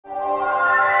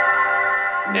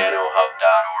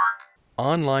nanohub.org.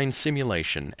 Online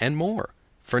simulation and more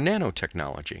for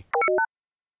nanotechnology.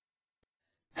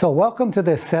 So welcome to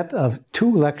this set of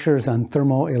 2 lectures on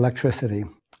thermoelectricity.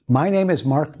 My name is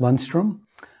Mark Lundstrom.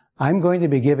 I'm going to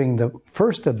be giving the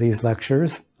first of these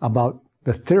lectures about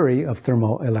the theory of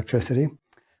thermoelectricity.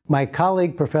 My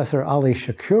colleague, Professor Ali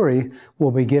Shakouri,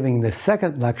 will be giving the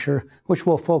second lecture, which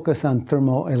will focus on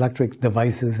thermoelectric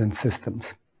devices and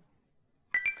systems.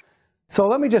 So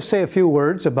let me just say a few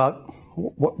words about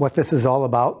what this is all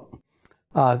about.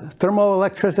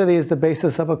 Thermoelectricity is the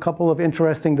basis of a couple of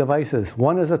interesting devices.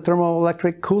 One is a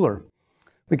thermoelectric cooler.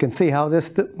 We can see how this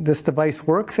device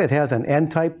works. It has an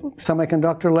N-type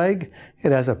semiconductor leg.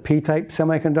 It has a P-type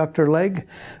semiconductor leg.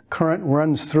 Current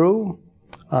runs through.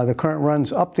 The current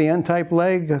runs up the N-type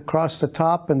leg, across the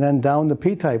top, and then down the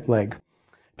P-type leg.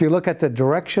 If you look at the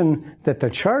direction that the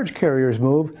charge carriers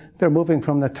move, they're moving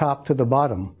from the top to the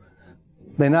bottom.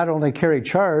 They not only carry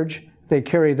charge, they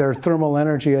carry their thermal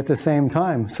energy at the same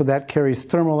time. So that carries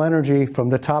thermal energy from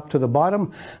the top to the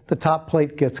bottom. The top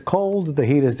plate gets cold, the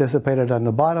heat is dissipated on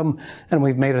the bottom, and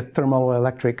we've made a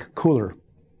thermoelectric cooler.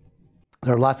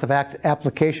 There are lots of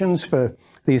applications for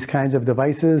these kinds of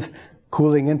devices.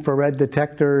 Cooling infrared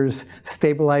detectors,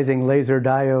 stabilizing laser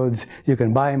diodes. You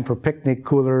can buy them for picnic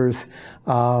coolers,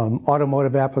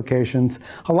 automotive applications.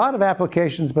 A lot of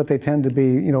applications, but they tend to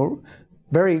be,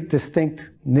 very distinct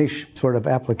niche sort of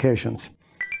applications.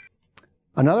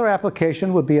 Another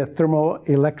application would be a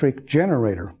thermoelectric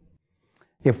generator.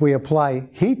 If we apply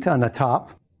heat on the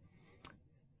top,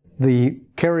 the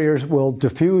carriers will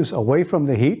diffuse away from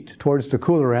the heat towards the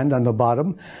cooler end on the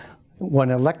bottom. When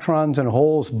electrons and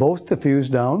holes both diffuse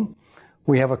down,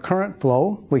 we have a current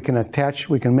flow. We can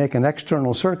make an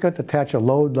external circuit, attach a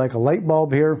load like a light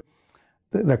bulb here.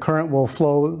 The current will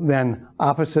flow then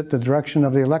opposite the direction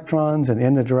of the electrons and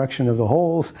in the direction of the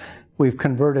holes. We've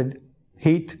converted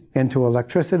heat into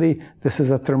electricity. This is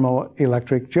a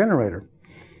thermoelectric generator.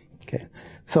 Okay.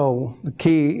 So the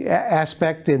key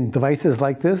aspect in devices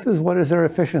like this is what is their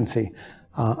efficiency?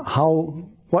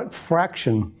 What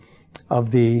fraction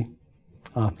of the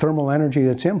thermal energy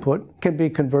that's input can be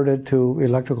converted to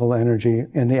electrical energy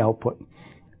in the output.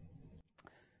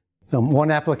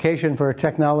 One application for a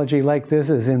technology like this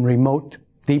is in remote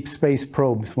deep space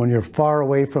probes. When you're far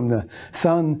away from the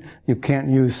sun, you can't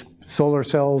use solar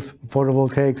cells,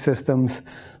 photovoltaic systems.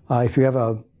 If you have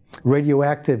a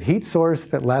radioactive heat source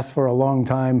that lasts for a long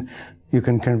time, you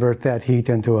can convert that heat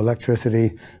into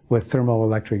electricity with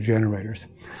thermoelectric generators.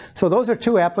 So those are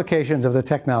 2 applications of the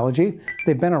technology.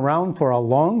 They've been around for a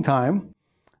long time.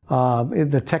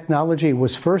 The technology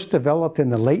was first developed in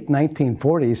the late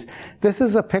 1940s. This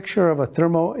is a picture of a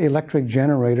thermoelectric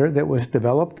generator that was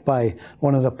developed by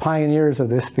one of the pioneers of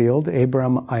this field,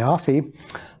 Abram Ioffe.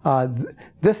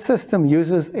 This system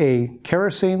uses a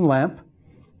kerosene lamp,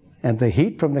 and the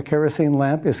heat from the kerosene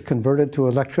lamp is converted to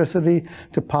electricity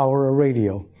to power a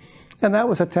radio. And that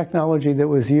was a technology that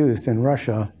was used in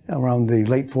Russia around the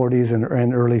late 40s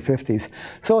and early 50s.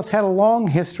 So it's had a long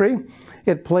history.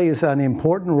 It plays an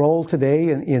important role today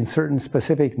in certain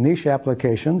specific niche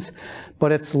applications,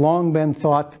 but it's long been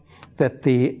thought that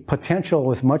the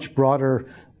potential is much broader.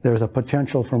 There's a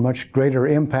potential for much greater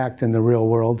impact in the real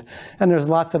world. And there's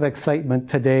lots of excitement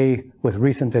today with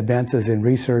recent advances in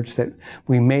research that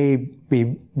we may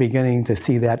be beginning to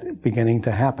see that beginning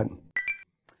to happen.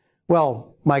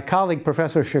 Well, my colleague,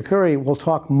 Professor Shakouri, will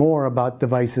talk more about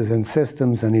devices and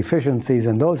systems and efficiencies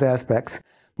and those aspects.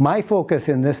 My focus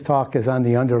in this talk is on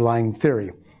the underlying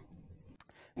theory.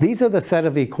 These are the set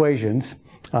of equations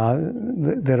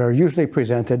that are usually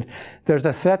presented. There's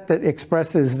a set that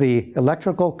expresses the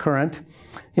electrical current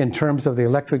in terms of the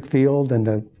electric field and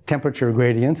the temperature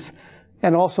gradients,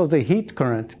 and also the heat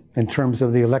current in terms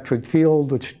of the electric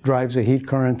field, which drives a heat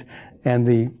current, and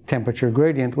the temperature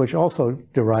gradient, which also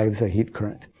derives a heat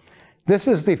current. This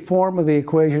is the form of the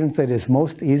equations that is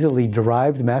most easily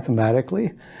derived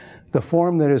mathematically. The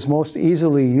form that is most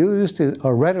easily used,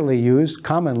 or readily used,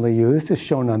 commonly used, is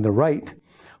shown on the right,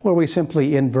 where we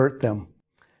simply invert them.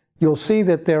 You'll see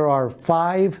that there are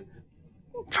 5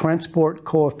 transport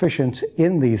coefficients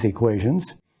in these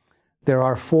equations. There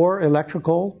are 4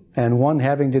 electrical and 1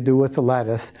 having to do with the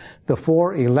lattice. The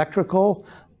 4 electrical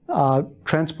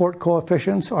transport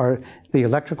coefficients are the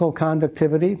electrical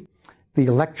conductivity, the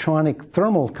electronic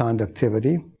thermal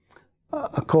conductivity,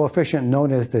 a coefficient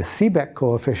known as the Seebeck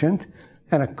coefficient,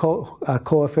 and a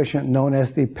coefficient known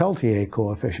as the Peltier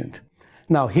coefficient.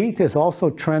 Now, heat is also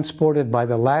transported by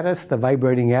the lattice, the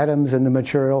vibrating atoms in the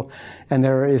material, and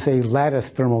there is a lattice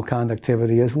thermal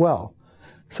conductivity as well.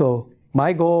 So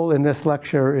My goal in this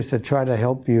lecture is to try to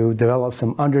help you develop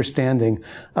some understanding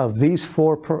of these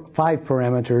five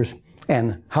parameters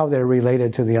and how they're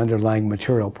related to the underlying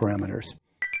material parameters.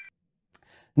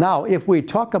 Now, if we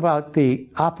talk about the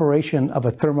operation of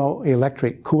a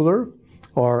thermoelectric cooler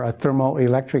or a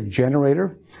thermoelectric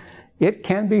generator, it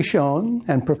can be shown,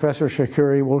 and Professor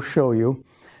Shakouri will show you,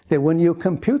 that when you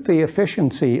compute the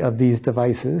efficiency of these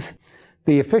devices,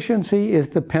 the efficiency is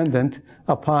dependent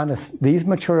upon these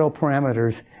material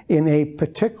parameters in a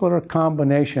particular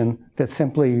combination that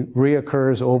simply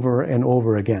reoccurs over and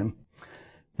over again.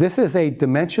 This is a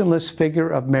dimensionless figure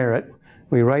of merit.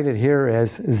 We write it here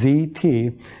as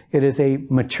ZT. It is a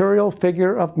material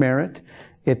figure of merit.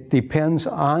 It depends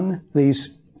on these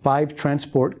 5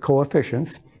 transport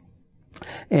coefficients.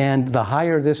 And the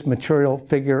higher this material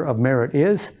figure of merit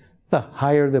is, the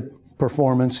higher the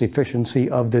performance efficiency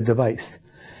of the device.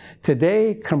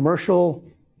 Today, commercial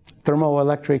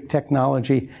thermoelectric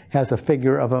technology has a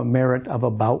figure of a merit of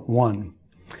about 1.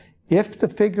 If the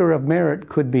figure of merit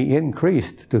could be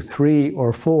increased to 3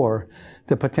 or 4,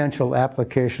 the potential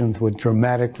applications would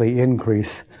dramatically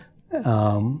increase.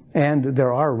 And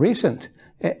there are recent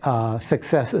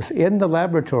successes in the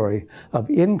laboratory of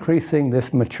increasing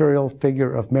this material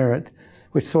figure of merit,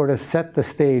 which sort of set the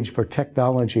stage for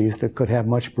technologies that could have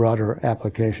much broader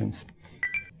applications.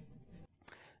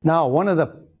 Now, one of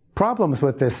the problems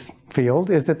with this field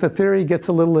is that the theory gets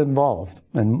a little involved,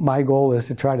 and my goal is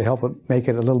to try to help make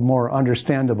it a little more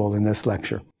understandable in this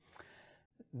lecture.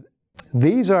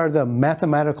 These are the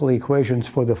mathematical equations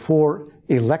for the 4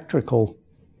 electrical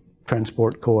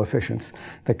transport coefficients: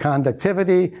 the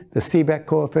conductivity, the Seebeck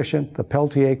coefficient, the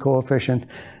Peltier coefficient,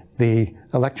 the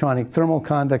electronic thermal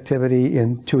conductivity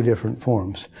in 2 different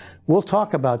forms. We'll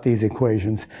talk about these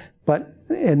equations, but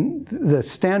the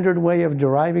standard way of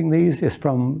deriving these is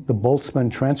from the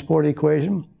Boltzmann transport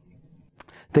equation.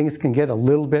 Things can get a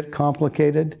little bit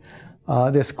complicated.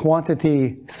 This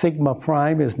quantity sigma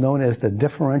prime is known as the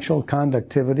differential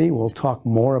conductivity. We'll talk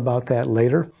more about that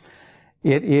later.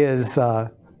 It is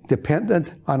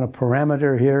dependent on a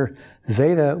parameter here,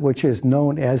 zeta, which is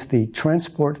known as the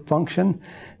transport function.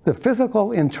 The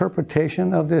physical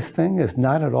interpretation of this thing is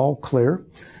not at all clear.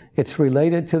 It's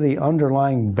related to the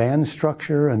underlying band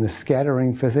structure and the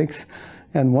scattering physics.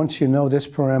 And once you know this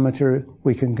parameter,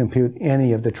 we can compute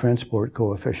any of the transport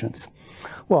coefficients.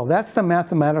 Well, that's the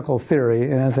mathematical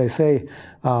theory. And as I say,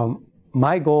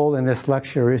 my goal in this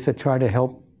lecture is to try to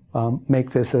help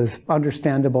make this as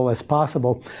understandable as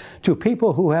possible to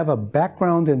people who have a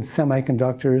background in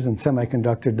semiconductors and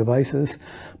semiconductor devices,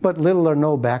 but little or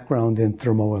no background in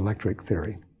thermoelectric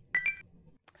theory.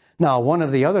 Now, one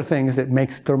of the other things that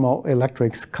makes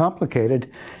thermoelectrics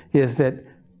complicated is that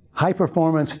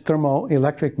high-performance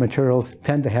thermoelectric materials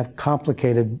tend to have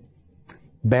complicated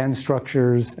band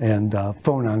structures and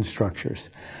phonon structures.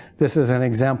 This is an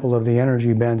example of the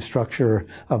energy band structure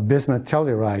of bismuth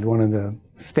telluride, one of the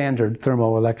standard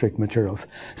thermoelectric materials.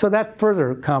 So that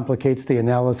further complicates the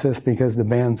analysis because the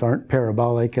bands aren't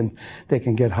parabolic and they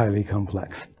can get highly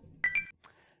complex.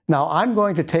 Now, I'm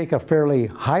going to take a fairly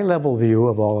high-level view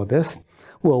of all of this.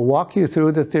 We'll walk you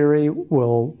through the theory.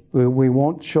 We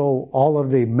won't show all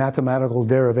of the mathematical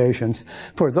derivations.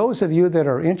 For those of you that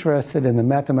are interested in the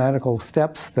mathematical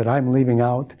steps that I'm leaving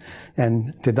out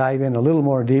and to dive in a little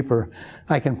more deeper,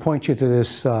 I can point you to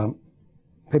this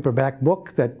paperback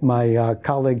book that my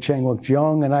colleague Chang-Wook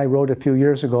Jeong and I wrote a few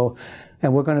years ago.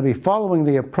 And we're going to be following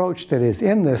the approach that is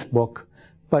in this book,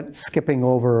 but skipping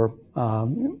over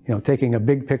taking a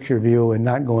big picture view and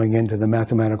not going into the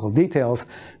mathematical details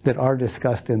that are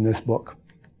discussed in this book.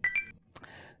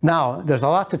 Now, there's a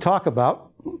lot to talk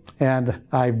about, and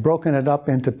I've broken it up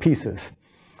into pieces.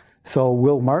 So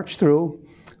we'll march through.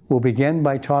 We'll begin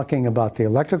by talking about the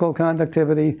electrical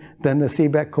conductivity, then the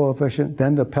Seebeck coefficient,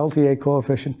 then the Peltier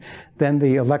coefficient, then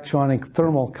the electronic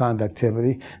thermal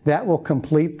conductivity. That will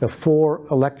complete the 4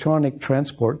 electronic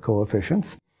transport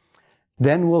coefficients.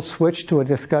 Then we'll switch to a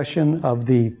discussion of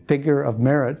the figure of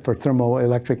merit for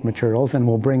thermoelectric materials, and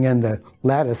we'll bring in the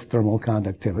lattice thermal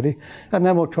conductivity. And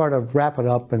then we'll try to wrap it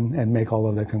up and make all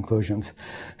of the conclusions.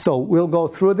 So we'll go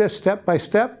through this step by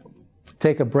step,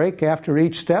 take a break after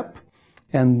each step,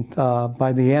 and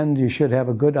by the end you should have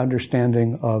a good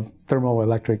understanding of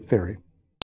thermoelectric theory.